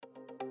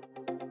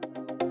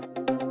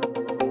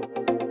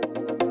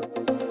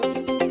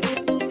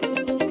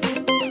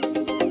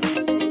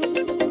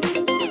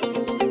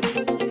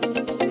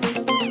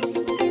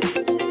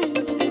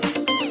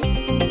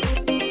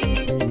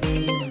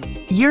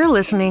You're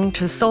listening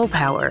to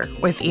SolePower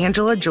with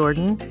Angela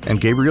Jordan and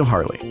Gabriel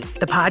Harley,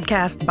 the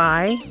podcast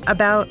by,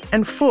 about,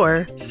 and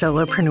for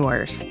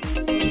solopreneurs.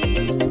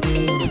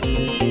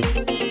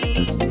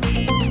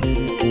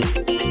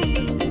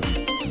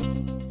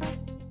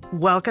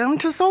 Welcome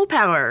to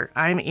SolePower.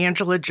 I'm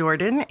Angela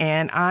Jordan,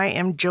 and I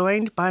am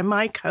joined by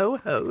my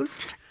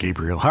co-host,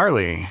 Gabriel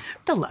Harley.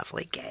 The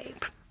lovely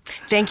Gabe.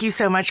 Thank you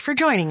so much for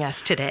joining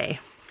us today.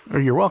 Oh,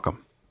 you're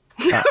welcome.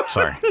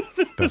 Sorry,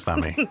 that's not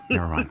me.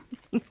 Never mind.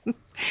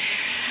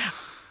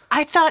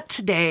 I thought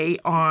today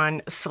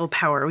on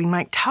SolePower we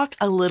might talk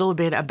a little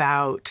bit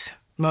about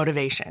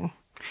motivation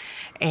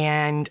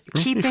and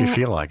keeping... If you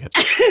feel like it.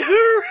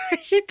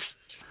 Right?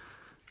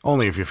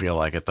 Only if you feel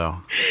like it,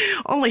 though.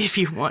 Only if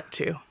you want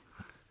to.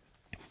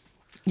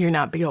 You're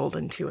not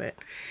beholden to it.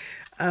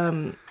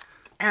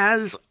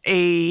 As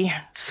a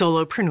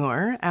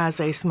solopreneur, as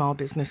a small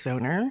business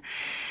owner,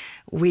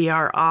 we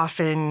are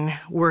often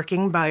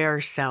working by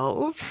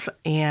ourselves,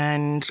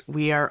 and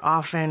we are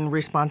often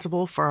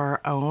responsible for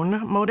our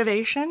own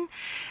motivation.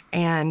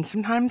 And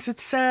sometimes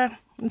it's a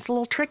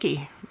little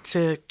tricky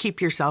to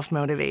keep yourself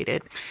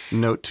motivated.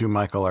 Note to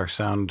Michael, our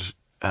sound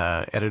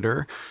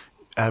editor,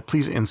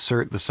 please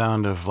insert the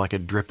sound of like a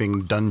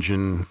dripping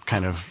dungeon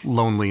kind of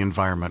lonely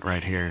environment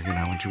right here,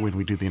 when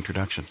we do the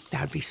introduction.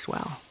 That would be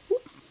swell.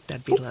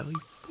 That'd be lovely.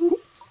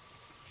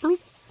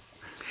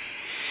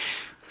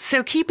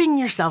 So keeping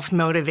yourself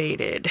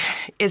motivated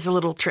is a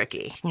little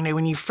tricky.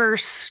 When you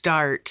first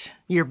start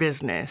your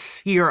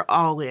business, you're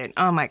all in.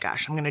 Oh my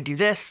gosh, I'm going to do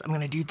this. I'm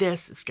going to do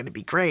this. It's going to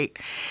be great.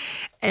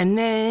 And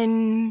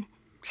then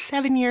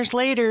 7 years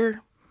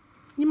later,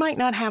 you might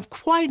not have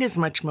quite as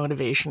much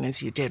motivation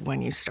as you did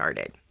when you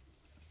started.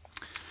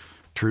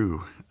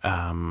 True.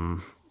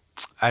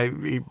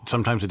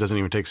 Sometimes it doesn't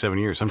even take 7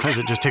 years. Sometimes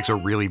it just takes a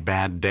really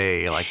bad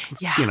day,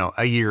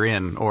 a year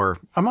in or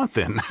a month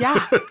in.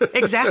 Yeah,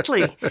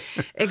 exactly.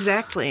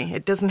 Exactly.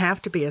 It doesn't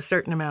have to be a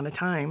certain amount of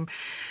time.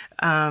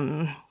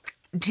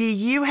 Do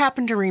you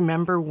happen to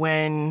remember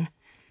when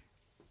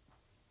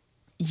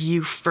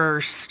you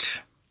first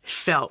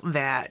felt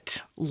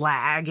that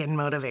lag in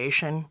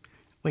motivation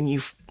when you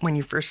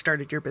first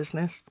started your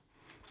business?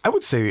 I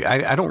would say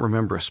I don't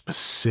remember a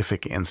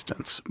specific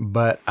instance,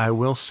 but I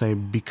will say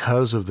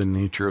because of the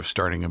nature of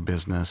starting a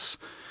business,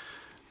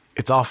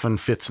 it's often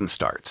fits and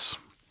starts.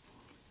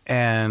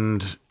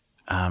 And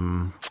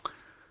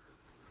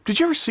did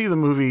you ever see the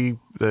movie,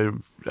 the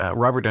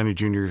Robert Downey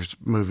Jr.'s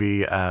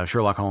movie,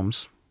 Sherlock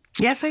Holmes?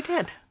 Yes, I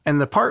did.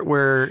 And the part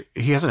where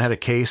he hasn't had a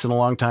case in a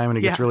long time and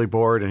he gets really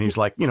bored and he's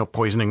like,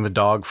 poisoning the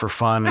dog for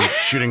fun and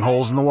shooting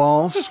holes in the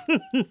walls.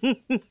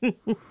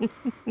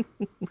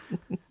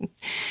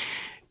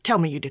 Tell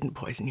me you didn't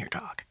poison your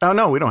dog. Oh,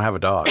 no, we don't have a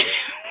dog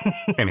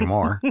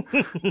anymore.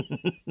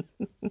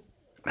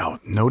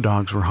 No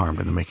dogs were harmed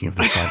in the making of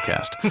this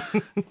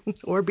podcast.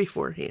 Or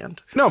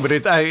beforehand. No,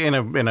 but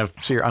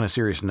on a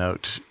serious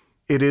note,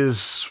 it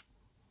is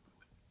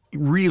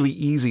really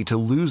easy to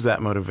lose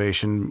that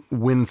motivation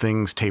when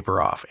things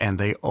taper off, and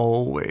they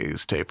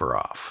always taper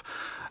off.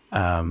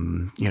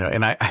 And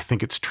I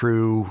think it's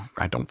true.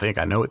 I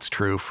know it's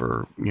true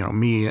for,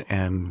 me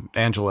and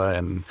Angela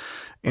and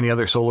any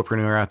other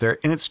solopreneur out there.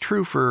 And it's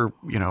true for,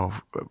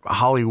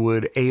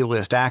 Hollywood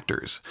A-list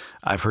actors.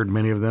 I've heard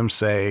many of them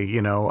say,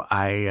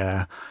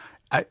 I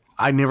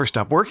never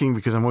stop working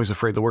because I'm always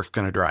afraid the work's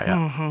going to dry up.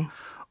 Mm-hmm.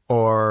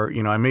 Or,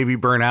 I may be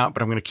burnt out,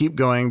 but I'm going to keep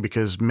going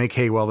because make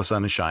hay while the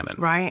sun is shining.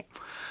 Right.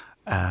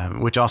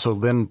 Which also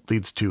then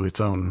leads to its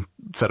own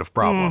set of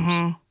problems.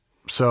 Mm-hmm.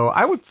 So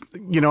I would,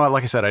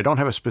 like I said, I don't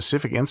have a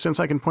specific instance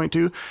I can point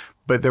to,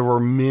 but there were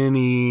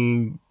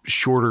many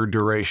shorter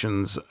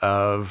durations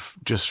of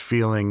just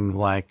feeling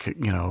like,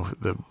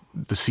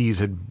 the seas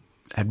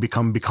had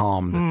become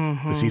becalmed.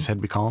 Mm-hmm. The seas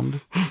had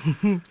becalmed.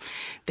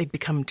 They'd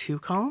become too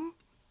calm,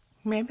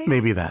 maybe?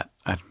 Maybe that.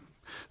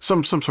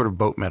 Some sort of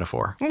boat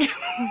metaphor.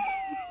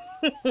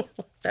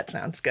 That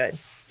sounds good.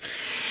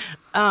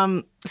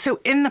 So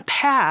in the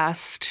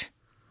past,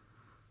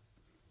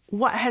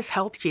 what has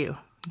helped you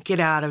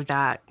get out of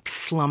that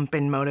slump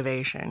in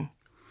motivation?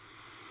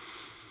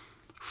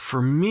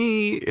 For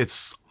me,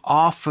 it's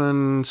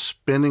often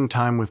spending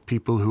time with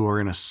people who are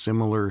in a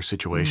similar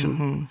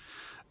situation.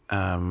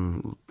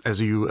 Mm-hmm.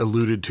 As you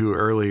alluded to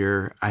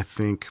earlier, I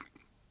think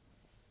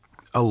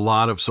a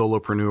lot of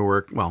solopreneur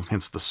work, well,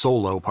 hence the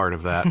solo part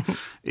of that,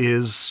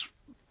 is,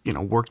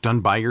 work done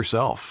by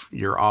yourself.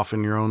 You're off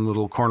in your own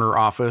little corner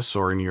office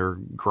or in your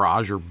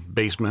garage or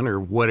basement or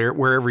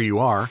wherever you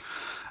are.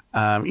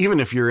 Even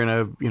if you're in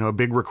a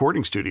big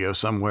recording studio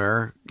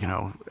somewhere,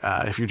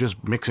 if you're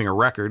just mixing a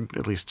record,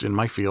 at least in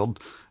my field,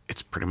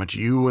 it's pretty much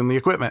you and the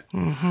equipment.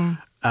 Mm-hmm.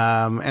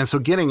 And so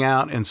getting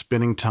out and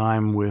spending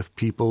time with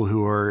people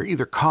who are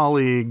either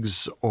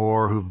colleagues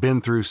or who've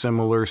been through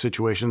similar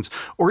situations,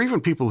 or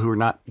even people who are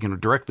not,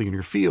 directly in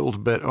your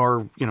field, but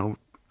are,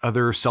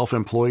 other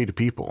self-employed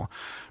people.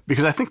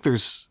 Because I think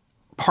there's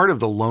part of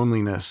the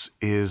loneliness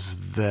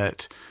is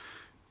that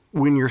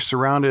when you're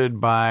surrounded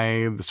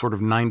by the sort of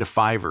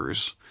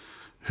 9-to-5ers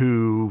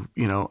who,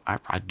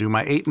 I do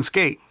my 8 and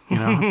skate,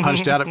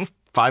 punched out at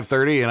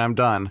 5:30 and I'm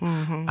done.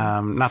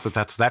 Not that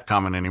that's that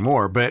common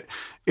anymore, but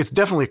it's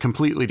definitely a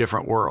completely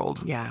different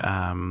world.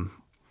 Yeah.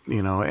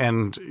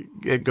 And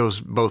it goes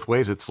both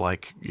ways. It's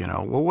like,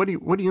 well, what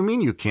do you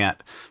mean you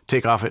can't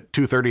take off at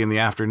 2:30 in the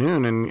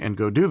afternoon and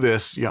go do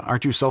this?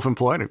 Aren't you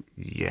self-employed?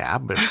 Yeah,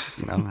 but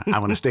I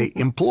want to stay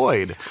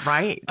employed.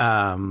 Right.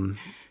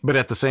 But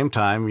at the same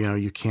time,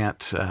 you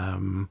can't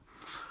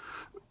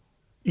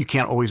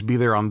always be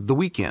there on the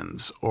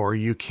weekends, or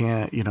you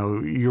can't,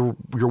 your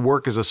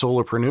work as a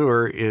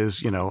solopreneur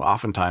is,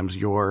 oftentimes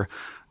you're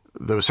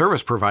the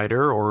service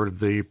provider or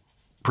the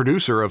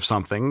producer of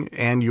something,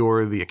 and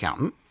you're the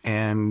accountant,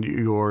 and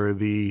you're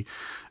the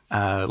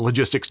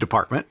logistics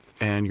department,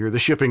 and you're the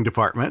shipping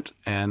department,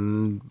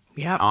 and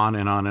on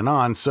and on and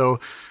on. So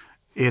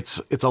it's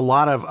a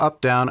lot of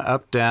up,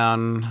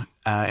 down.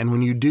 And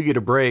when you do get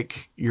a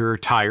break, you're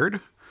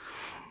tired,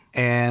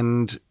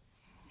 and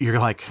you're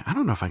like, I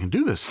don't know if I can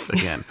do this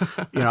again.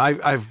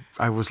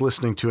 I was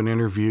listening to an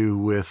interview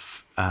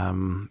with,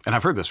 and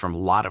I've heard this from a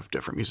lot of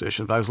different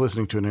musicians, but I was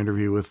listening to an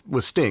interview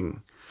with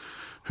Sting,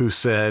 who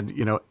said,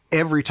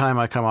 every time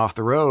I come off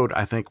the road,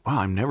 I think, wow,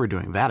 I'm never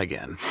doing that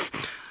again.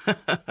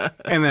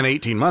 And then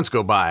 18 months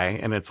go by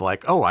and it's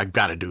like, oh, I've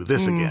got to do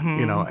this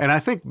again, And I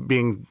think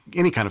being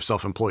any kind of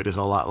self-employed is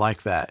a lot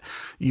like that.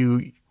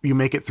 You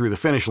make it through the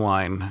finish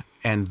line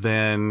and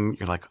then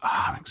you're like,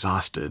 oh, I'm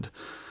exhausted.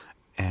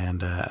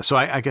 And so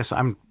I guess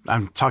I'm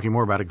talking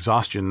more about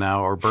exhaustion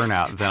now or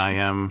burnout than I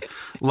am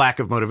lack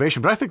of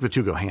motivation. But I think the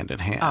two go hand in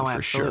hand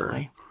for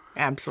sure.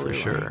 Absolutely.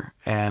 For sure.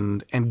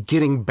 And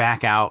getting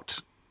back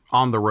out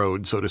on the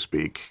road, so to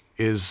speak,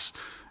 is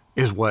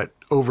what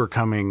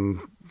overcoming,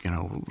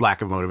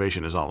 lack of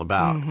motivation is all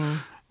about.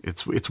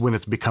 It's when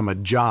it's become a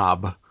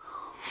job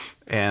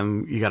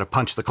and you got to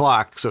punch the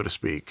clock, so to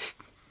speak.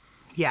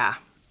 Yeah.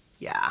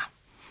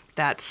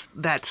 That's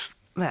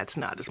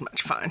not as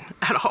much fun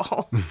at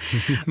all.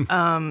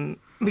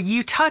 But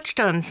you touched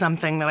on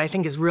something that I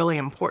think is really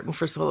important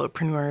for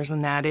solopreneurs,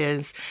 and that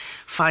is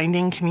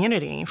finding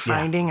community,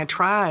 finding a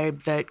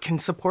tribe that can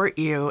support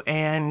you.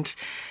 And,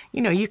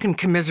 you can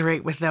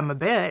commiserate with them a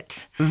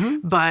bit,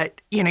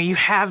 but, you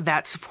have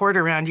that support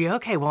around you.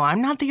 Okay, well,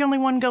 I'm not the only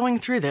one going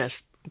through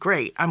this.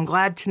 Great. I'm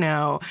glad to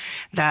know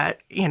that,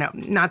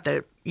 not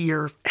that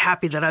you're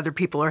happy that other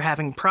people are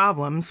having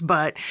problems,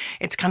 but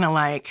it's kind of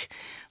like,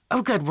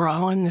 oh, good, we're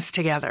all in this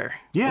together.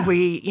 Yeah.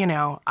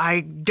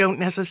 I don't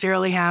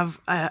necessarily have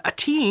a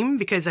team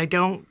because I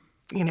don't,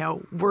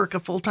 work a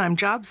full-time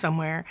job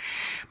somewhere,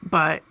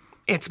 but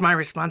it's my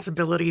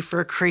responsibility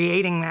for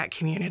creating that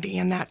community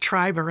and that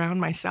tribe around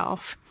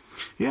myself.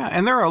 Yeah,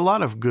 and there are a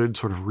lot of good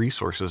sort of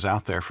resources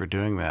out there for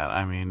doing that.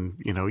 I mean,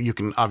 you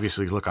can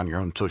obviously look on your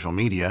own social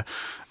media.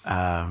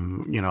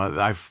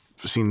 I've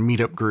seen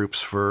meetup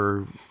groups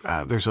for,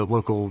 there's a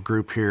local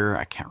group here.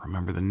 I can't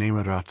remember the name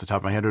of it off the top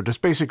of my head. But it's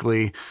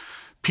basically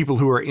people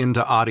who are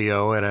into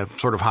audio at a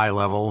sort of high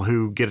level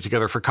who get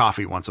together for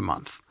coffee once a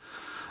month.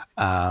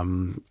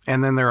 And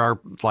then there are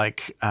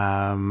like,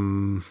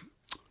 is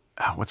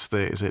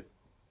it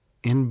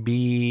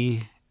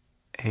NBAI?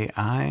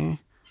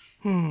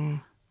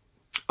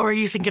 Or are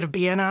you thinking of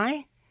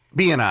BNI?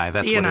 BNI,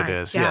 that's BNI, what it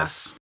is, yeah.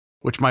 yes.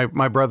 Which my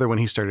brother, when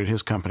he started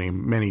his company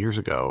many years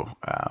ago,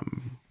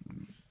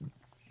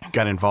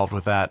 got involved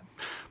with that,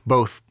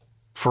 both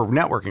for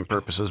networking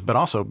purposes, but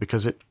also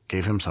because it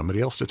gave him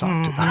somebody else to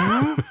talk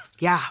to.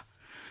 Yeah.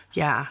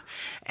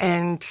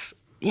 And,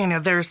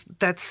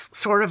 that's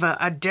sort of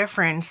a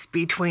difference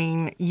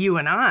between you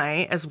and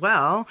I as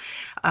well.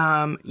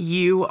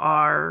 You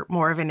are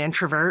more of an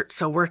introvert,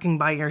 so working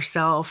by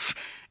yourself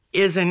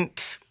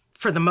isn't,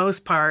 for the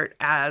most part,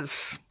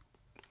 as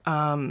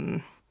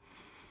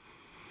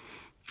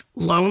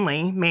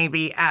lonely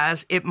maybe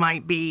as it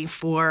might be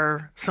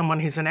for someone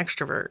who's an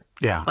extrovert.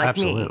 Yeah, like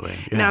absolutely.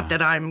 Me. Yeah. Not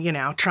that I'm,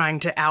 trying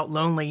to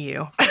out-lonely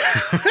you.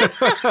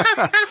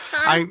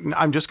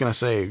 I'm just going to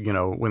say,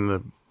 when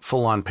the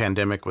full-on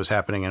pandemic was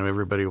happening and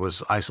everybody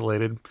was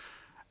isolated,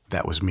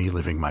 that was me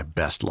living my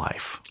best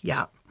life.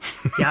 Yeah.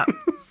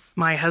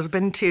 My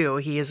husband, too,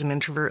 he is an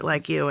introvert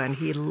like you, and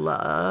he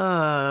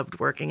loved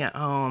working at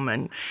home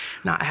and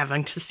not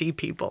having to see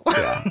people.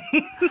 Yeah.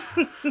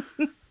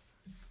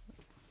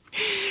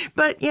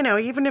 But,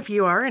 even if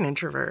you are an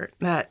introvert,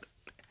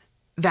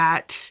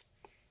 that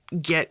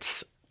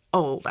gets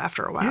old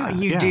after a while. Yeah,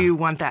 you do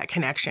want that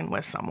connection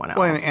with someone else.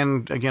 Well,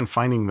 and again,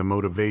 finding the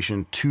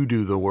motivation to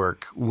do the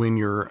work when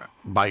you're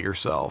by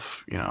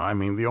yourself.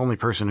 The only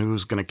person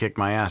who's going to kick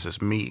my ass is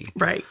me.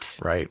 Right.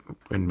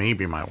 And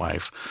maybe my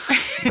wife.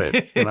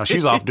 But,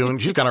 she's off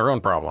she's got her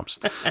own problems,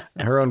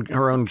 her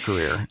own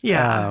career.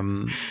 Yeah.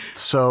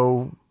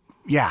 So,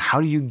 yeah,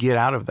 how do you get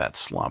out of that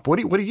slump? What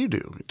do you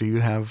do? Do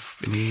you have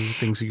any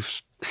things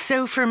you've...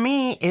 So for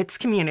me, it's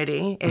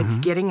community. It's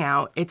getting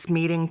out. It's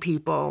meeting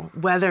people,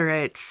 whether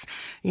it's,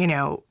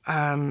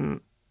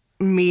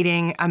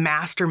 meeting a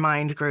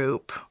mastermind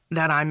group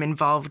that I'm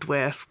involved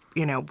with,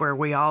 where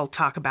we all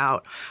talk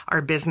about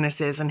our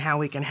businesses and how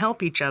we can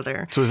help each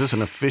other. So is this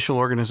an official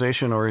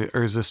organization or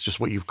is this just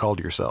what you've called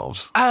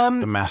yourselves? The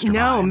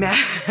mastermind? No,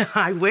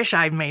 I wish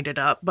I made it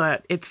up,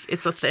 but it's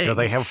a thing. Do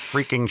they have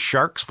freaking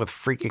sharks with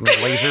freaking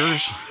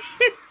lasers?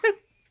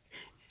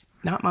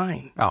 Not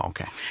mine. Oh,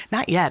 okay.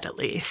 Not yet, at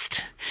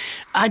least.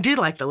 I do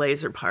like the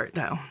laser part,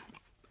 though.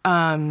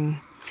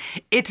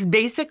 It's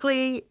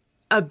basically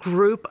a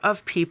group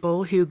of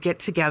people who get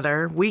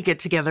together. We get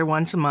together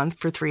once a month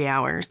for 3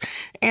 hours,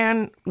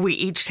 and we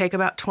each take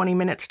about 20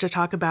 minutes to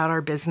talk about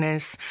our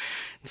business,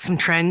 some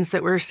trends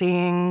that we're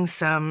seeing,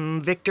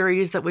 some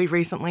victories that we've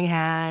recently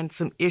had,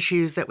 some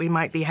issues that we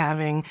might be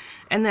having,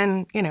 and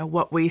then,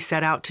 what we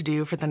set out to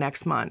do for the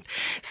next month.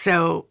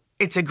 So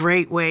it's a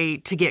great way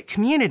to get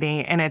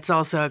community, and it's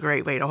also a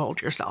great way to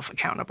hold yourself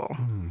accountable.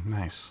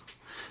 Nice.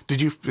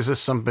 Is this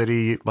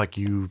somebody, like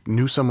you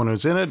knew someone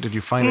who's in it? Did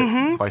you find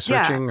it by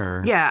searching?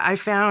 Yeah, I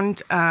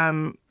found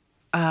some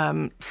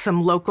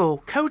local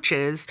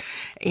coaches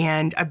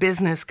and a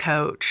business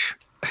coach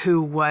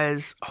who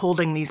was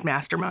holding these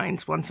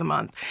masterminds once a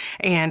month.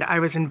 And I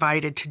was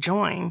invited to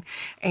join.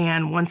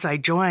 And once I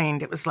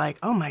joined, it was like,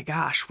 oh my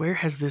gosh, where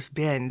has this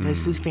been?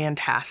 This is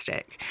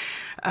fantastic.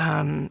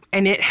 And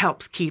it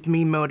helps keep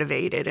me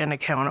motivated and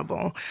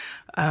accountable.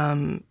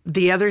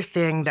 The other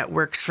thing that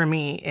works for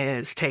me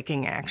is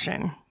taking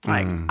action.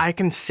 Like I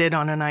can sit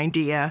on an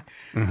idea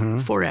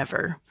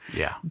forever.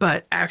 Yeah.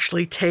 But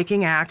actually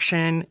taking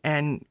action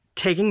and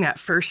taking that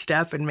first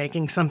step and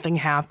making something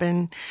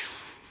happen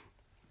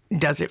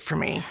does it for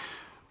me.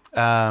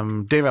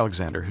 Dave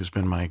Alexander, who's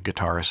been my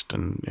guitarist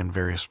in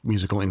various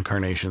musical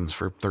incarnations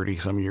for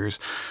 30-some years,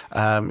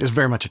 is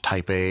very much a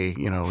type A.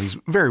 He's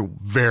very,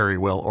 very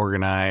well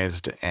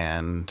organized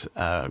and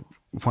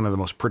one of the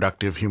most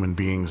productive human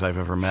beings I've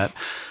ever met.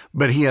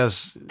 But he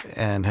has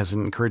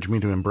encouraged me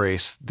to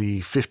embrace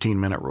the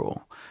 15-minute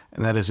rule.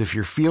 And that is, if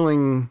you're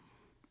feeling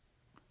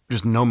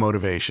just no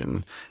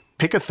motivation,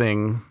 pick a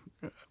thing,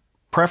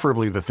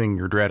 preferably the thing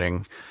you're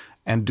dreading,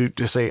 and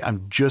just say,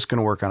 I'm just going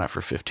to work on it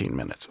for 15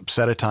 minutes.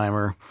 Set a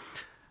timer.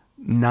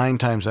 9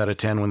 times out of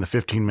 10, when the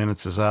 15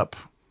 minutes is up,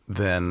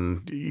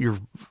 then you're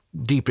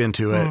deep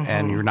into it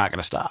and you're not going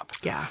to stop.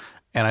 Yeah.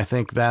 And I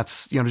think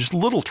that's, just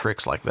little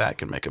tricks like that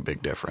can make a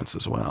big difference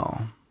as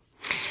well.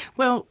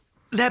 Well,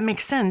 that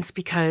makes sense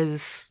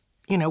because,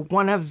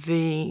 one of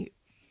the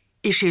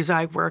issues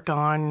I work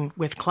on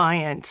with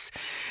clients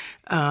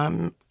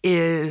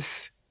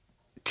is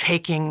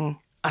taking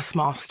a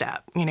small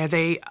step.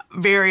 They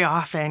very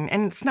often,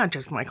 and it's not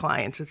just my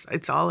clients,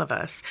 it's all of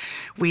us,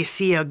 we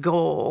see a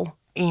goal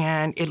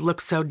and it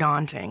looks so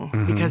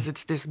daunting because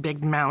it's this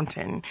big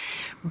mountain.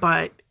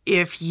 But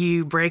if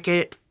you break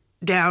it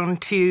down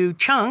to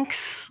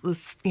chunks,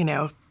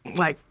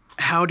 like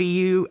how do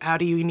you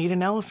eat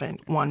an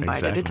elephant? One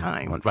bite at a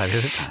time. One bite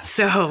at a time.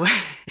 So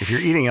if you're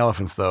eating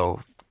elephants,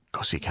 though,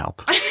 go seek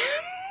help.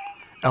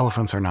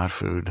 Elephants are not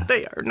food.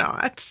 They are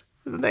not.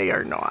 They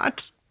are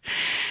not.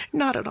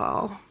 Not at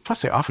all.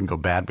 Plus, they often go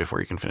bad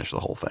before you can finish the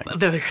whole thing.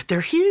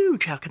 They're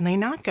huge. How can they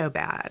not go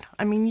bad?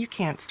 I mean, you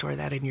can't store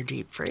that in your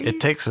deep freeze. It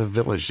takes a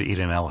village to eat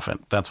an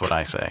elephant. That's what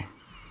I say.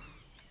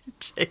 It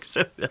takes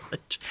a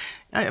village.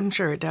 I'm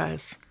sure it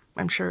does.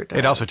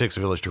 It also takes a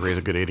village to raise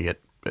a good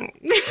idiot. But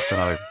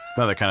that's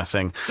another kind of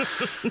thing.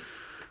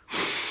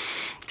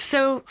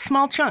 So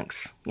small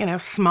chunks,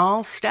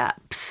 small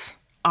steps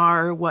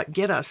are what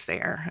get us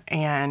there.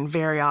 And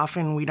very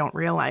often we don't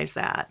realize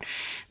that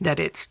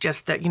it's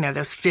just that,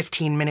 those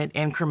 15-minute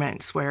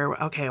increments where,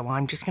 okay, well,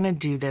 I'm just going to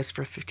do this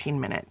for 15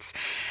 minutes.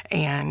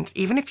 And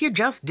even if you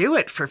just do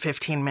it for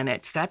 15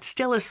 minutes, that's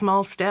still a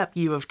small step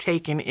you have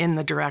taken in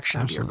the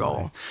direction of your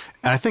goal.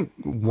 And I think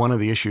one of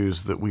the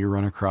issues that we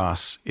run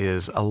across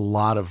is a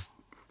lot of,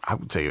 I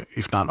would say,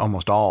 if not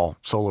almost all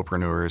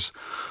solopreneurs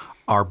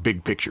are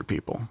big picture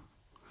people.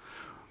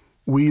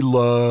 We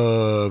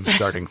love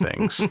starting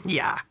things.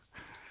 Yeah.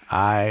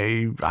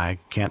 I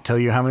can't tell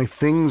you how many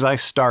things I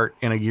start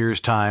in a year's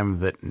time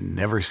that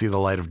never see the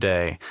light of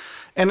day.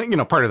 And,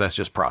 part of that's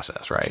just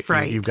process, right?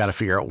 Right. You've got to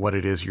figure out what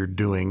it is you're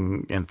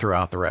doing and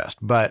throughout the rest.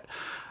 But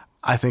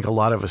I think a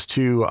lot of us,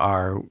 too,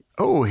 are,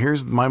 oh,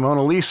 here's my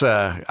Mona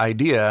Lisa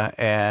idea.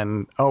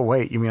 And, oh,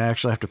 wait, you mean I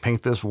actually have to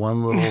paint this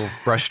one little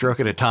brush stroke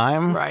at a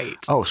time? Right.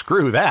 Oh,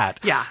 screw that.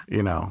 Yeah.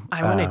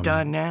 I want it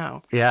done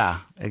now. Yeah,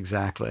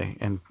 exactly.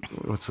 And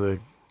what's the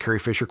Carrie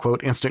Fisher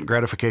quote? Instant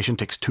gratification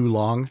takes too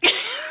long.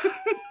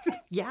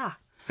 Yeah.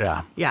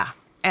 Yeah. Yeah.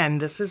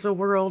 And this is a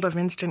world of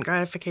instant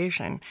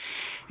gratification.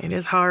 It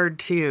is hard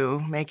to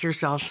make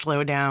yourself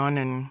slow down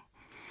and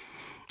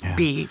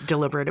be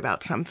deliberate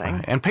about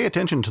something. And pay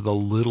attention to the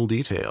little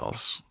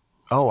details.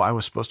 Oh, I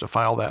was supposed to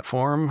file that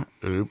form.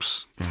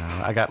 Oops.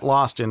 I got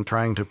lost in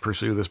trying to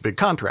pursue this big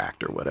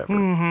contract or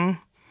whatever.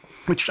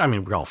 Which, I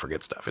mean, we all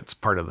forget stuff. It's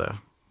part of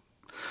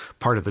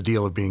the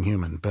deal of being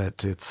human,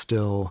 but it's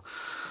still...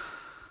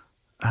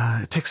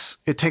 It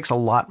takes a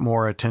lot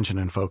more attention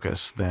and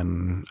focus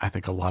than I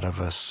think a lot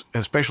of us,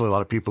 especially a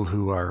lot of people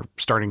who are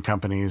starting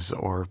companies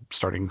or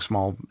starting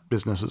small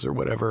businesses or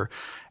whatever.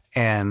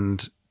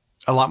 And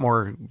a lot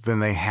more than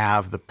they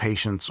have the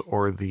patience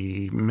or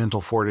the mental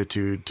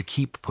fortitude to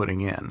keep putting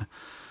in.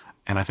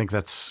 And I think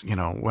that's,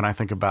 when I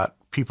think about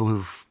people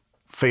who've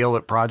failed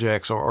at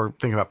projects or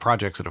think about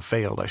projects that have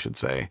failed, I should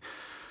say,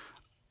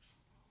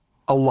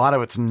 a lot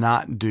of it's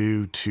not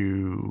due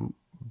to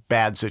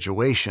bad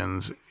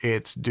situations.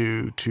 It's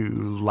due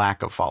to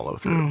lack of follow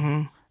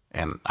through.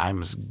 And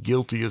I'm as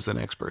guilty as the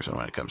next person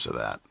when it comes to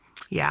that.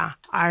 Yeah,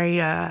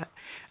 I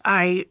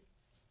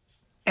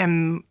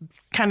am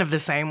kind of the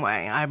same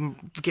way. I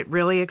get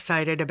really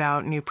excited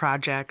about new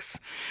projects,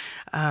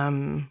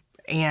 and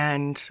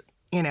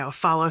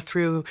follow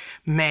through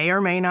may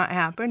or may not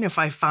happen if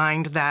I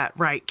find that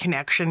right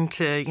connection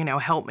to,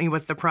 help me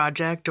with the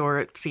project, or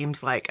it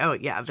seems like, oh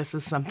yeah, this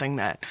is something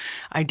that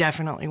I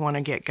definitely want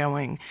to get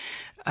going.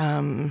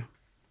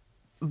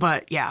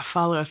 But yeah,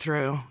 follow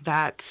through.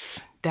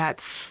 That's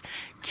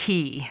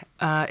key.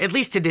 At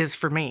least it is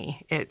for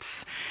me.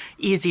 It's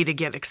easy to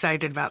get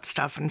excited about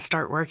stuff and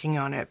start working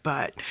on it,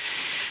 but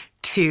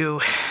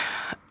to,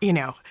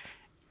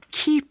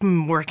 keep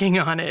working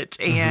on it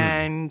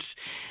and,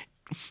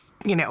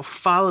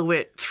 follow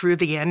it through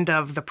the end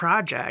of the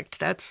project,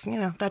 that's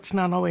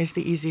not always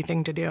the easy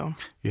thing to do.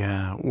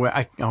 Yeah. Well,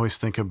 I always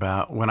think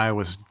about when I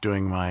was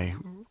doing my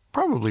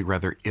probably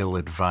rather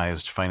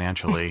ill-advised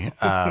financially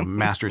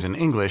master's in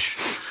English,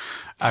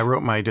 I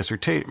wrote my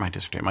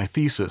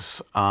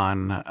thesis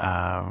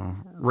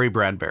on Ray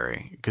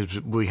Bradbury,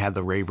 because we had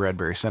the Ray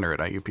Bradbury Center at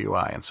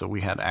IUPUI, and so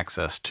we had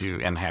access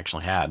to and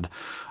actually had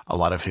a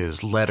lot of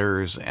his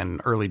letters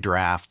and early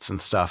drafts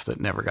and stuff that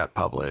never got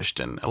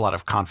published, and a lot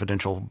of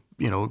confidential,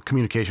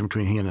 communication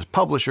between he and his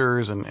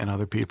publishers and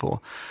other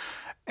people.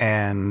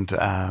 And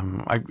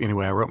I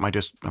wrote my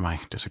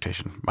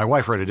dissertation. My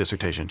wife wrote a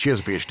dissertation. She has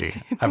a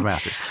PhD. I have a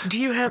master's. Do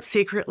you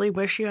secretly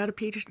wish you had a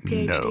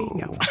PhD?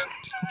 No.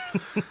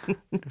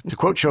 To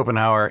quote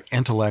Schopenhauer,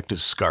 intellect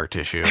is scar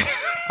tissue.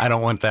 I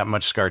don't want that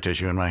much scar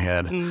tissue in my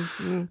head.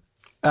 Mm-hmm.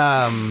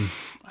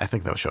 I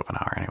think that was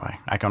Schopenhauer anyway.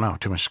 I don't know.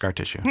 Too much scar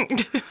tissue.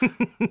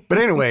 But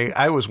anyway,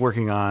 I was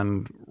working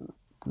on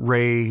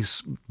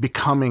Ray's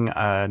becoming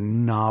a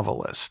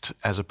novelist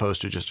as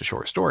opposed to just a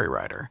short story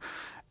writer.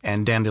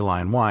 And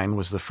Dandelion Wine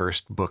was the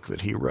first book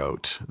that he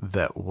wrote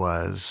that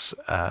was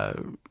a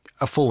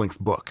full-length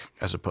book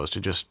as opposed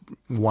to just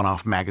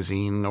one-off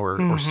magazine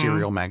or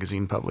serial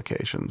magazine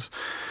publications.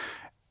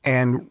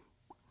 And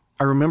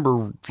I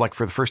remember,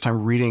 for the first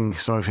time, reading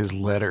some of his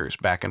letters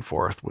back and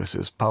forth with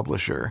his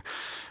publisher,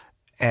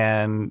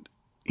 and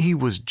he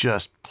was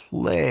just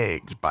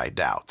plagued by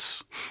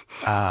doubts.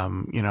 I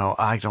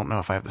don't know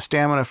if I have the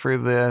stamina for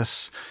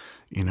this.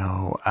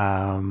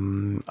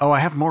 I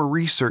have more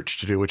research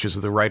to do, which is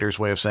the writer's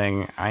way of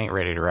saying, I ain't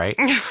ready to write.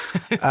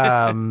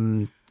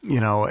 And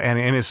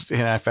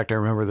in fact, I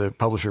remember the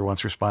publisher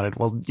once responded,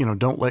 well,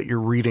 don't let your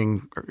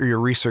reading or your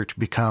research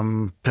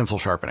become pencil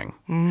sharpening.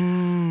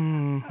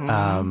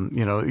 Mm-hmm.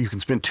 You can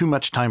spend too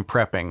much time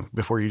prepping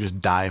before you just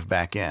dive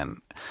back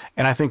in.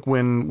 And I think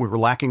when we're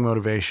lacking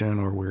motivation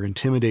or we're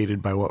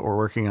intimidated by what we're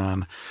working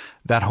on,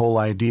 that whole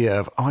idea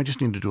of, I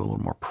just need to do a little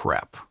more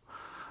prep.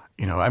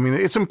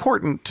 It's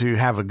important to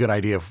have a good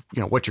idea of,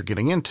 what you're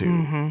getting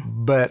into,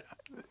 but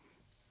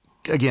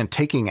again,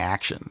 taking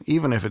action,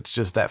 even if it's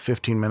just that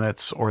 15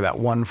 minutes or that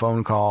one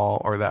phone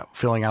call or that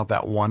filling out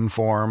that one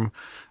form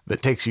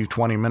that takes you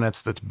 20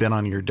 minutes that's been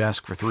on your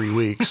desk for 3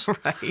 weeks.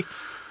 Right.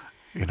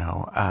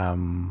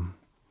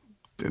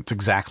 It's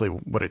exactly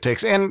what it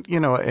takes. And,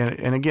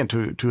 and again,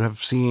 to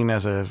have seen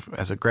as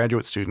a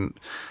graduate student,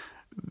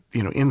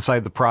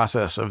 inside the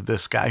process of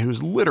this guy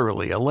who's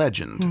literally a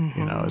legend,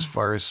 as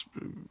far as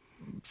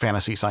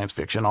fantasy, science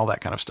fiction, all that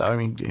kind of stuff.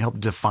 He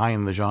helped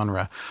define the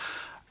genre.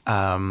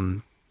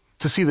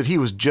 To see that he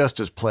was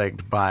just as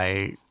plagued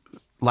by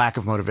lack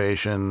of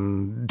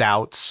motivation,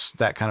 doubts,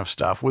 that kind of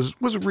stuff was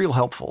real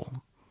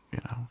helpful,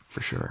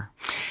 for sure.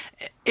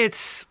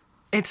 It's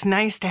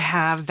nice to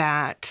have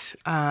that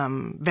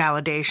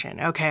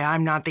validation. Okay,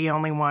 I'm not the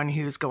only one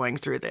who's going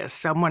through this.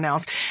 Someone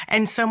else,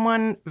 and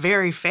someone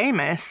very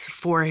famous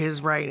for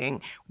his writing,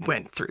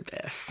 went through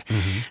this.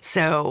 Mm-hmm.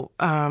 So,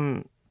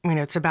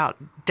 it's about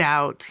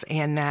doubts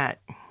and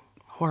that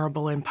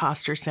horrible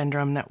imposter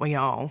syndrome that we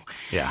all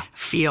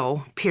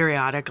feel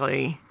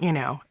periodically.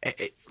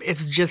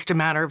 It's just a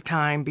matter of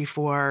time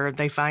before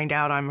they find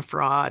out I'm a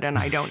fraud and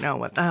I don't know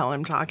what the hell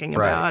I'm talking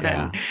about.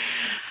 Yeah.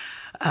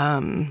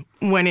 And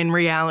when in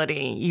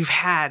reality, you've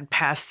had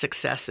past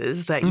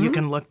successes that you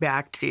can look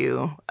back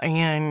to.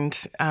 And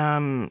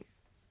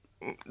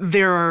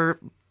there are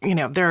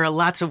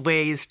lots of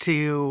ways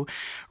to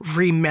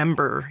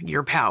remember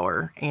your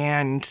power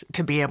and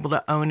to be able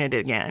to own it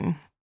again.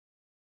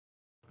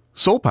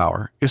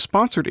 SolePower is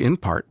sponsored in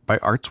part by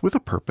Arts with a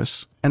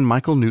Purpose and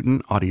Michael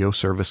Newton Audio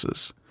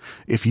Services.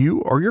 If you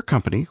or your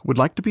company would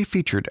like to be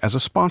featured as a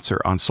sponsor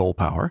on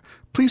SolePower,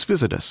 please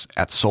visit us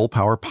at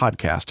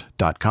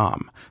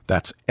solepowerpodcast.com.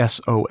 That's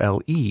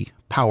SOLE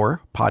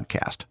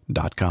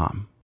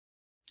powerpodcast.com.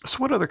 So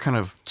what other kind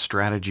of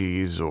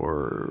strategies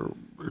or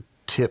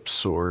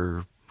tips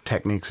or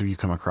techniques have you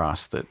come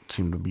across that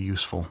seem to be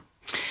useful?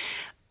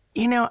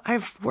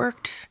 I've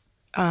worked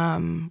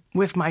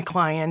with my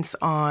clients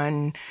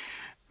on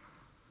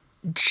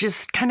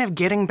just kind of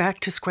getting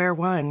back to square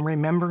one,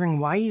 remembering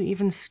why you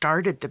even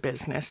started the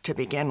business to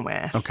begin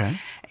with. Okay.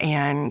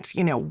 And,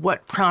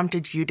 what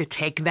prompted you to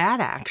take that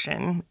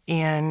action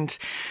and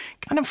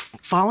kind of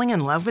falling in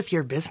love with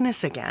your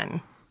business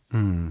again.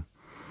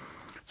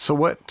 So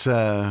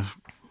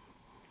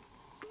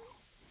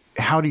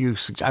how do you,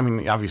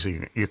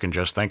 obviously you can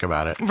just think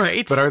about it.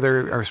 Right. But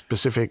are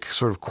specific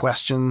sort of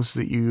questions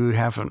that you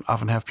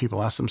often have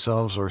people ask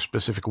themselves, or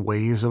specific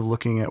ways of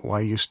looking at why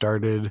you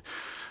started?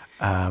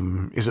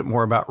 Is it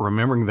more about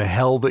remembering the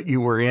hell that you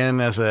were in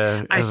as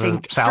a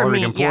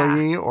salaried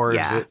employee, or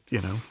is it,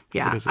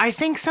 Yeah, what is it? I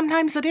think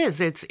sometimes it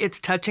is. It's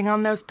touching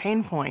on those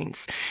pain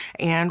points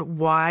and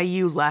why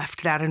you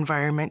left that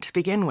environment to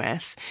begin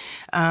with.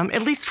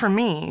 At least for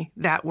me,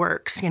 that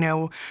works.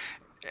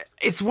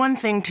 It's one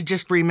thing to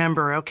just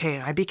remember,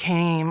 okay, I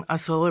became a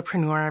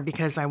solopreneur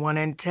because I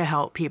wanted to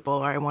help people,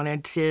 or I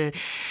wanted to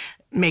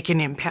make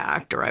an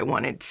impact, or I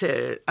wanted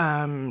to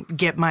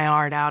get my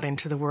art out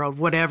into the world,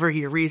 whatever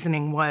your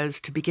reasoning was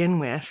to begin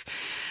with.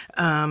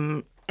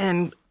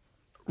 And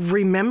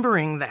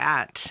remembering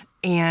that,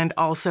 and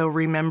also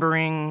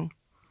remembering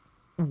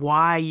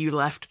why you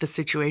left the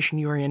situation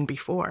you were in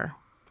before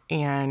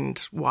and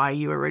why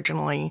you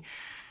originally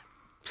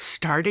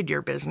started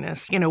your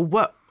business.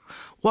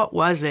 What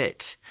was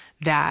it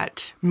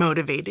that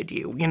motivated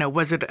you?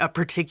 Was it a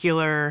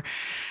particular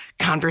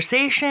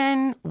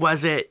conversation?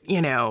 Was it,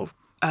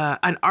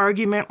 an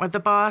argument with the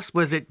boss?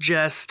 Was it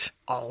just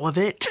all of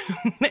it?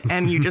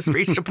 And you just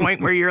reached a point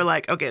where you're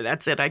like, okay,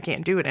 that's it. I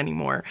can't do it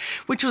anymore,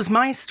 which was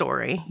my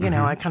story.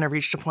 I kind of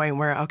reached a point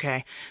where,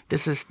 okay,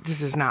 this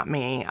is not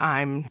me.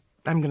 I'm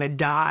going to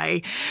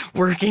die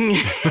working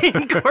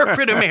in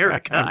corporate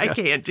America. I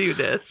can't do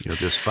this. You'll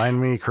just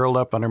find me curled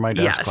up under my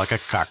desk like a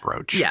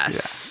cockroach.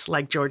 Yes,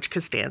 like George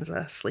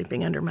Costanza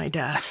sleeping under my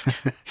desk.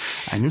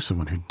 I knew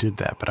someone who did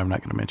that, but I'm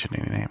not going to mention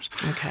any names.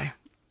 Okay.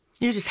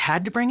 You just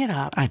had to bring it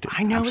up. I did.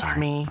 I know I'm it's sorry.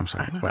 me. I'm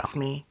sorry. I know it's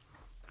me.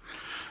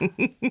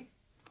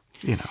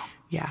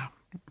 Yeah.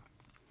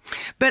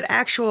 But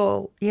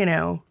actual,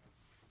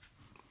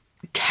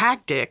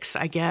 tactics,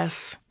 I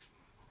guess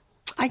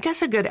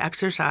a good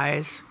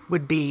exercise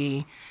would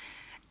be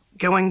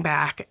going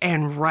back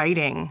and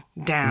writing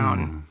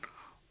down,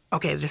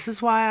 okay, this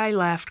is why I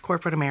left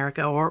corporate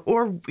America, or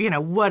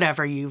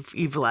whatever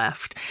you've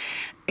left.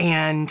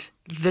 And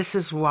this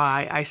is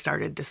why I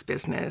started this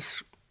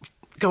business.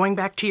 Going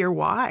back to your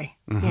why,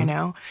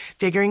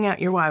 figuring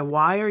out your why.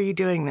 Why are you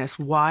doing this?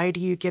 Why do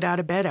you get out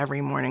of bed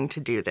every morning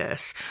to do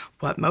this?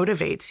 What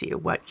motivates you?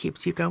 What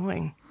keeps you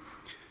going?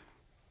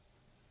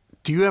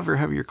 Do you ever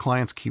have your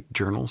clients keep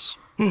journals?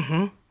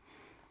 Mm-hmm.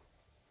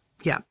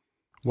 Yeah.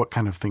 What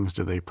kind of things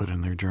do they put in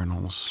their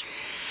journals?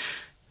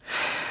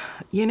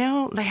 They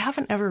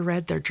haven't ever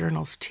read their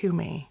journals to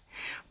me,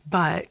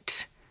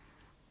 but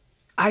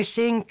I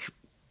think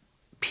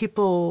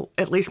people,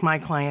 at least my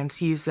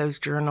clients, use those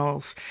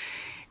journals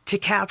to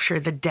capture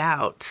the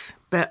doubts,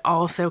 but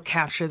also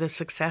capture the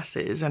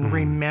successes and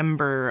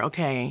remember,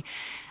 okay,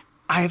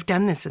 I have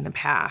done this in the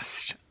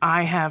past.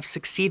 I have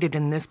succeeded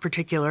in this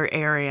particular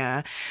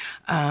area.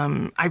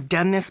 I've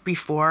done this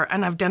before,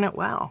 and I've done it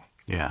well.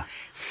 Yeah.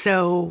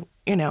 So,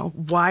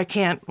 why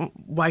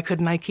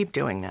couldn't I keep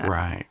doing that?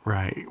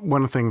 Right.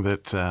 One thing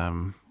that's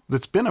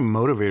been a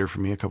motivator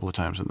for me a couple of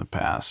times in the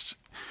past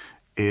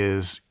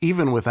is,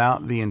 even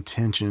without the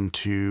intention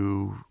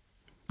to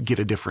get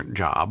a different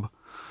job,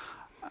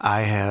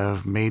 I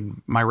have made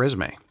my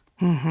resume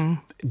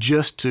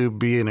just to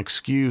be an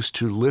excuse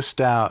to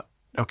list out,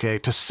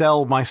 to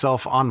sell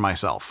myself on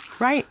myself.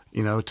 Right.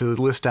 To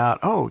list out,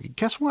 oh,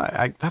 guess what?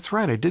 That's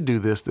right. I did do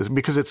this,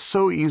 because it's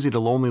so easy to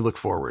only look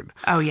forward.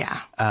 Oh,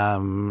 yeah.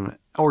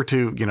 Or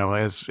to,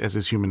 as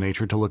is human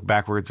nature, to look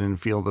backwards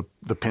and feel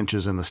the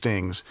pinches and the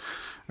stings,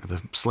 or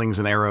the slings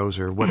and arrows,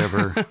 or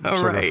whatever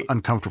sort of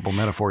uncomfortable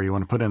metaphor you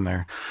want to put in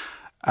there.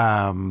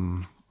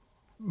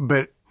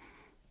 But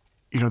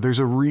there's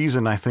a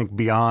reason, I think,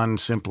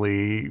 beyond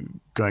simply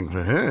going,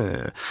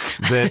 that,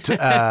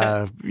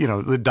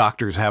 the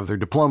doctors have their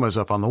diplomas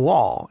up on the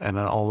wall and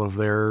all of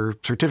their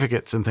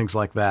certificates and things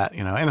like that,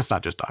 and it's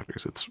not just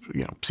doctors, it's,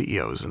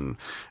 CEOs and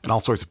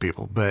all sorts of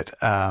people. But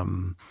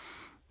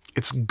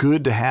it's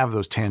good to have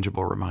those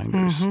tangible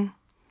reminders.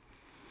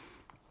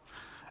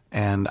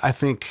 And I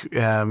think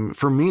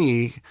for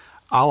me,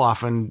 I'll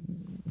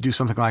often do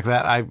something like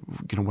that.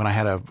 When I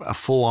had a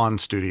full-on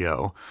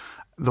studio,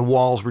 the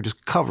walls were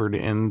just covered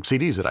in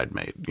CDs that I'd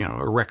made,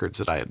 or records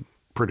that I had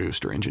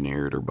produced or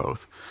engineered, or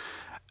both.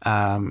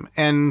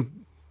 And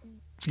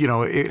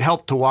it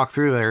helped to walk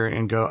through there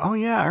and go, oh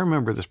yeah, I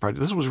remember this project.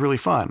 This was really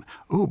fun.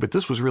 Ooh, but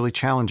this was really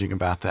challenging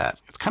about that.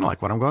 It's kind of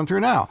like what I'm going through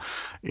now,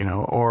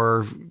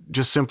 or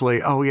just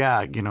simply, oh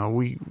yeah,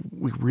 we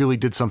really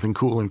did something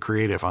cool and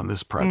creative on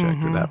this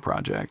project or that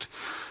project.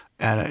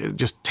 And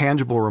just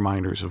tangible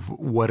reminders of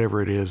whatever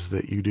it is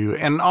that you do.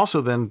 And also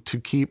then to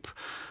keep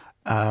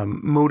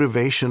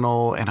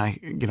motivational, and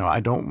I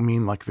don't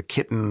mean like the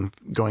kitten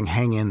going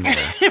hang in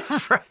there,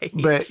 Right.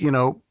 but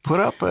put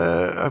up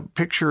a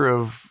picture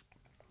of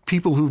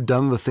people who've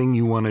done the thing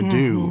you want to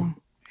do,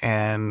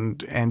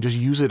 and just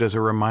use it as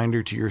a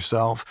reminder to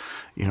yourself.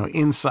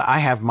 Inside, I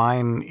have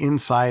mine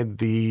inside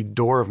the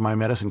door of my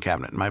medicine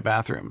cabinet in my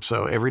bathroom.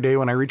 So every day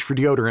when I reach for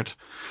deodorant,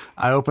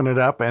 I open it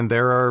up, and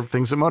there are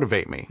things that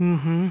motivate me.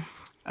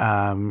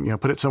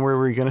 Put it somewhere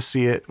where you're going to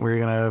see it, where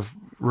you're going to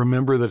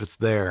remember that it's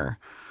there.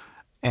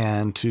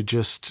 And to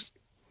just,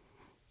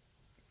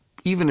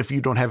 even if you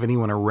don't have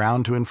anyone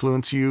around to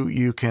influence you,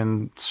 you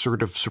can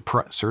sort of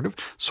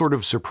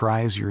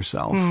surprise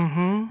yourself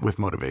with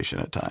motivation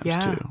at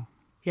times too.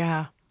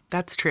 Yeah,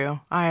 that's true.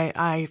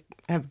 I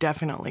have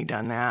definitely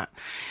done that.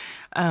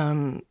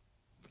 Having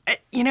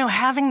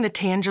the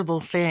tangible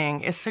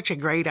thing is such a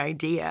great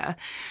idea.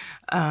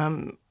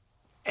 And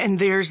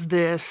there's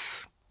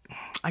this,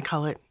 I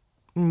call it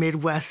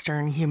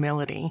Midwestern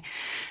humility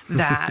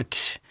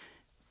that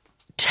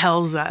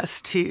tells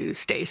us to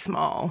stay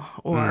small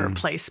or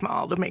play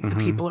small to make the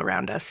people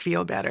around us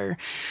feel better,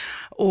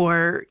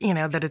 or,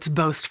 that it's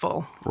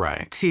boastful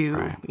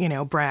to,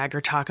 brag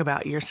or talk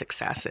about your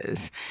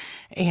successes.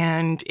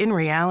 And in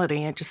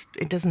reality,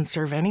 it doesn't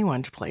serve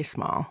anyone to play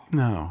small.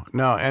 No,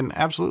 and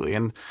absolutely.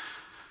 And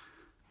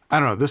I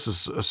don't know, this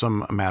is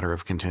some matter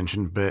of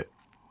contention, but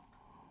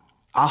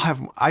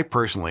I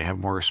personally have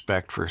more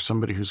respect for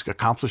somebody who's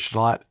accomplished a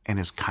lot and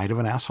is kind of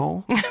an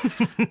asshole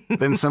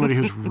than somebody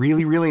who's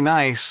really, really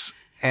nice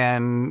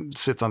and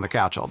sits on the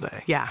couch all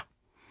day. Yeah.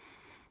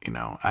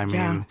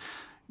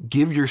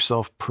 Give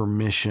yourself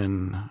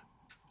permission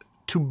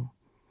to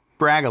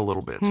brag a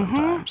little bit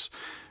sometimes.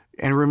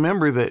 And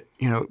remember that,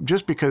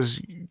 just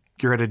because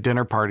you're at a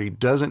dinner party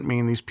doesn't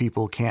mean these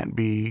people can't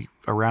be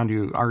around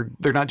you.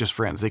 They're not just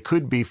friends. They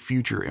could be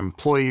future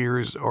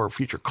employers or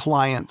future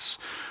clients,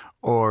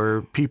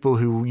 or people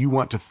who you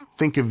want to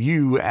think of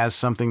you as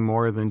something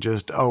more than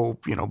just,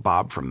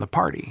 Bob from the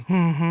party.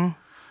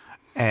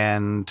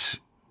 And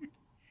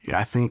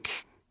I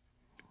think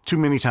too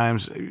many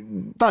times,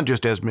 not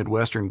just as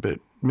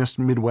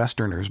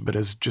Midwesterners, but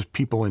as just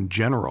people in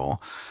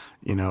general,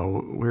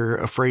 we're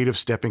afraid of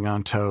stepping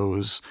on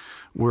toes.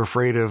 We're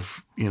afraid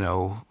of,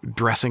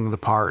 dressing the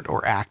part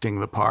or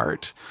acting the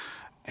part.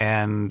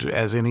 And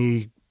as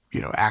any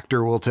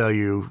actor will tell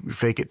you,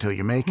 fake it till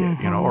you make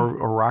it,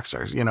 or rock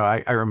stars.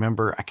 I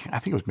remember, I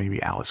think it was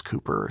maybe Alice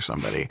Cooper or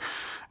somebody.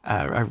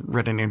 I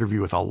read an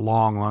interview with a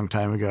long, long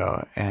time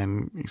ago,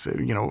 and he said,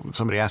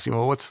 somebody asked him,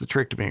 well, what's the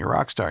trick to being a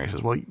rock star? He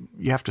says, well,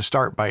 you have to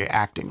start by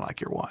acting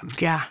like you're one.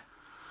 Yeah.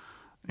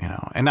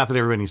 And not that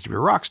everybody needs to be a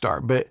rock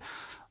star, but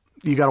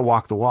you got to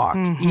walk the walk,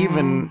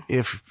 even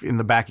if in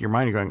the back of your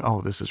mind you're going,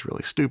 oh, this is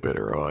really stupid,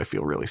 or oh, I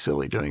feel really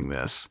silly doing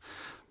this.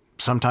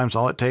 Sometimes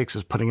all it takes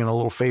is putting in a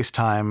little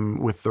FaceTime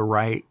with the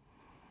right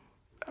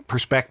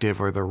perspective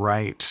or the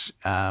right,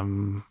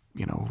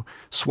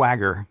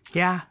 swagger.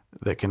 Yeah.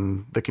 That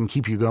can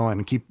keep you going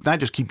and not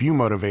just keep you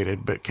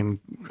motivated, but can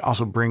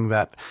also bring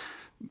that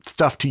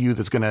stuff to you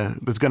that's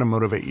gonna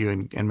motivate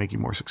you and make you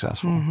more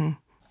successful.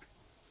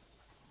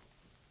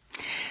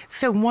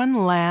 So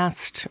one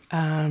last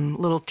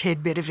little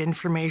tidbit of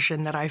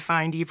information that I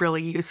find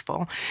really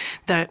useful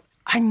that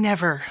I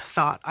never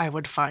thought I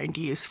would find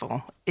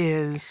useful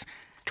is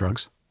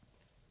drugs.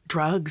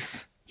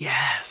 Drugs.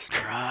 Yes,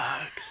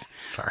 drugs.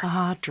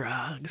 Sorry.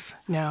 Drugs.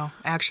 No,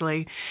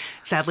 actually,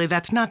 sadly,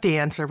 that's not the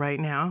answer right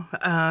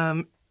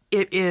now.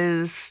 It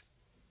is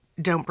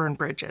don't burn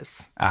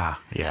bridges.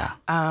 Yeah.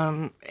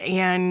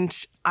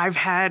 And I've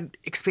had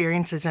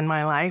experiences in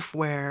my life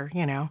where,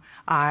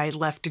 I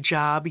left a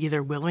job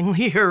either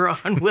willingly or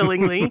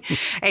unwillingly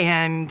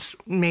and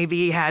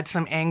maybe had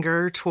some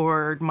anger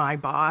toward my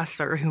boss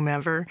or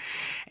whomever.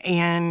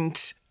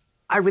 And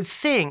I would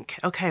think,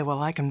 okay,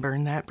 well, I can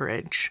burn that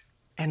bridge.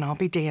 And I'll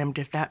be damned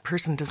if that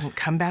person doesn't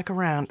come back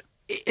around.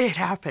 It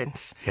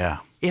happens. Yeah.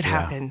 It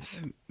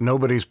happens.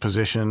 Nobody's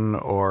position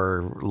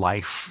or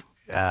life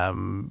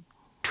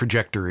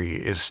trajectory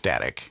is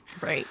static.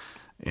 Right.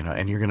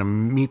 And you're going to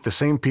meet the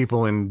same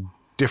people in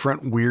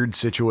different weird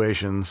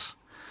situations.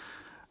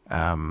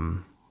 I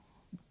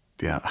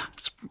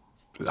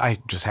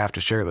just have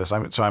to share this.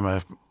 I'm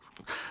a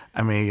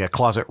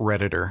closet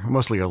Redditor,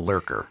 mostly a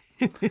lurker.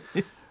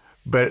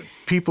 But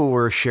people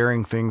were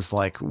sharing things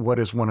like, what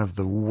is one of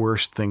the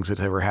worst things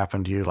that's ever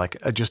happened to you? Like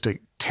just a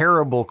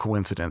terrible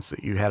coincidence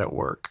that you had at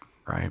work,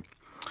 right?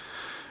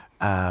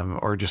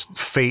 Or just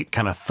fate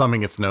kind of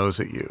thumbing its nose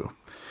at you.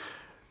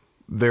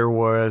 There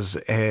was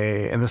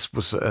and this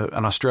was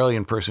an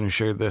Australian person who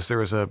shared this. There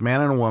was a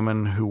man and a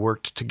woman who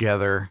worked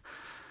together,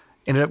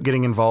 ended up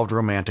getting involved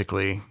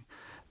romantically,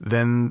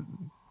 then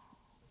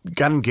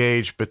got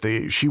engaged, but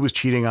she was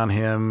cheating on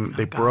him.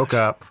 They broke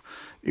up.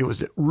 It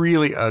was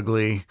really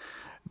ugly.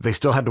 They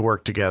still had to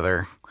work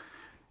together.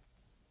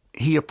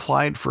 He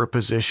applied for a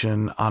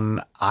position on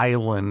an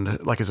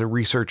island, like as a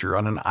researcher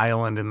on an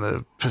island in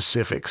the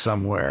Pacific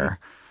somewhere.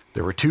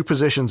 There were 2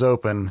 positions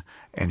open,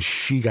 and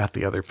she got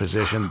the other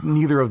position.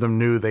 Neither of them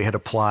knew they had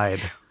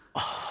applied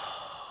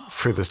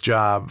for this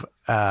job.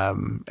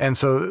 And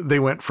so they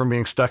went from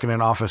being stuck in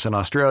an office in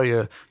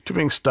Australia to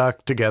being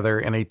stuck together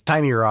in a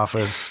tinier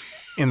office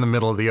in the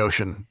middle of the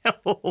ocean.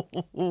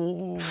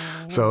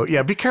 So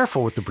yeah, be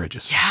careful with the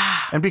bridges. Yeah.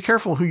 And be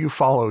careful who you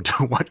follow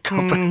to what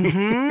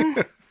company.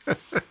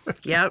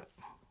 Yep.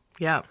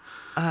 Yep.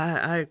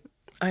 I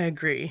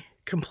agree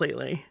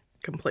completely.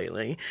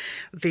 The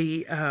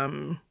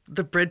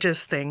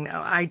bridges thing,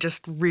 I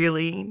just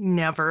really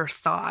never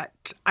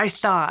thought. I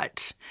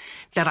thought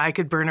that I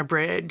could burn a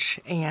bridge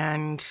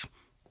and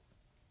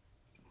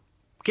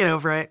get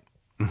over it,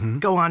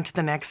 go on to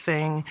the next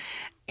thing.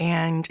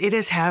 And it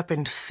has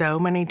happened so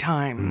many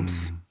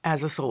times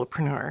as a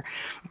solopreneur.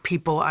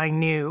 People I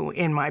knew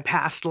in my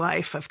past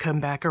life have come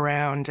back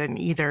around and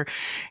either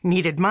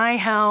needed my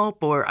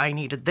help or I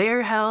needed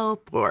their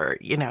help, or,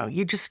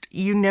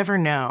 you never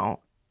know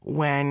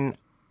when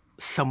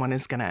someone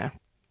is going to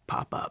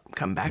pop up,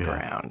 come back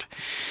around.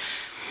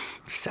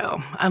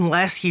 So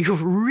unless you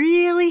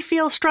really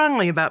feel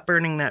strongly about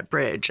burning that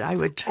bridge, I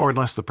would... Or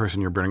unless the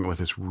person you're burning it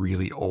with is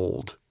really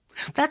old.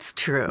 That's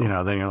true.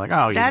 Then you're like,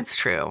 oh, that's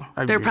true.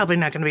 They're probably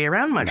not going to be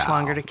around much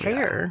longer to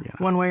care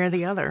one way or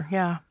the other.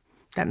 Yeah,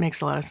 that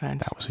makes a lot of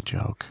sense. That was a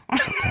joke.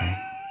 It's okay.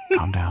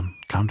 Calm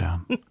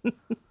down.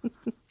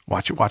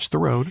 Watch the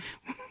road.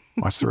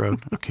 Watch the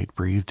road. Okay,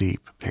 breathe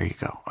deep. There you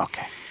go.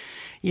 Okay.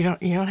 You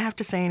don't have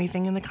to say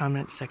anything in the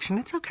comments section.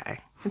 It's okay.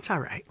 It's all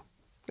right.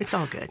 It's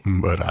all good.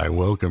 But I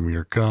welcome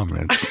your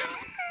comments.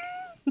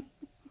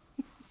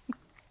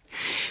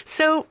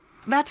 So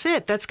that's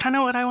it. That's kind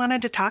of what I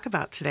wanted to talk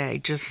about today.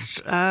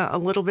 Just a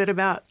little bit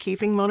about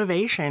keeping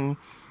motivation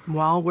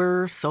while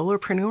we're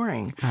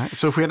solopreneuring. All right.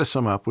 So if we had to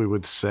sum up, we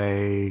would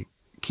say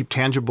keep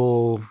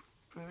tangible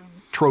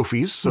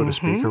trophies, so to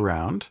speak,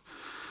 around.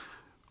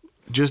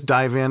 Just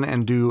dive in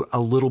and do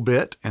a little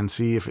bit and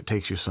see if it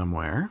takes you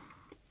somewhere.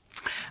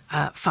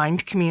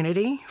 Find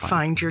community,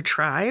 find your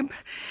tribe,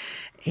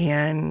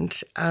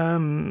 and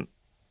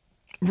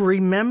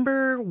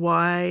remember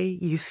why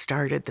you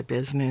started the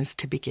business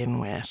to begin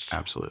with.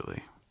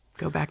 Absolutely.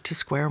 Go back to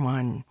square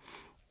one.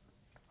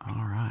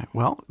 All right.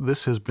 Well,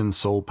 this has been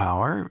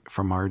SolePower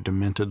from our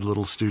demented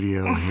little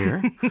studio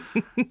here.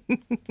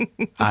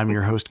 I'm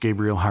your host,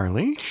 Gabriel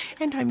Harley.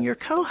 And I'm your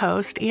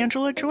co-host,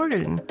 Angela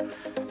Jordan.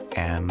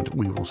 And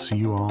we will see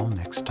you all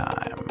next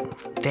time.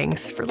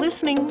 Thanks for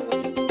listening.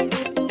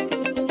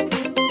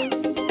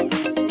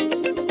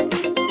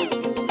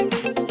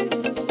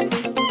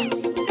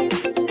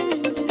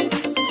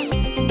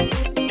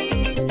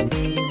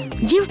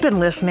 You've been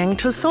listening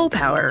to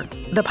SolePower,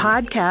 the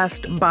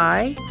podcast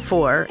by,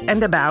 for,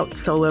 and about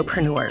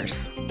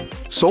solopreneurs.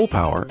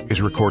 SolePower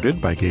is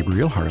recorded by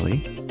Gabriel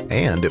Harley.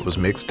 And it was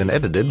mixed and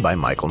edited by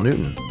Michael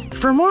Newton.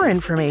 For more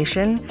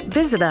information,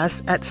 visit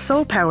us at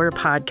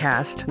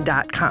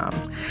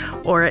solepowerpodcast.com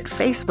or at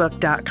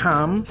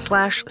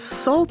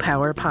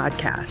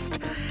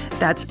facebook.com/solepowerpodcast.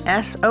 That's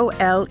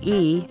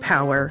SOLE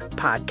Power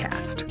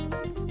Podcast.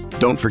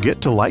 Don't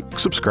forget to like,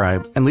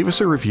 subscribe, and leave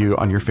us a review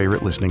on your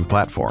favorite listening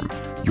platform.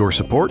 Your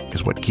support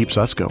is what keeps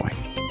us going.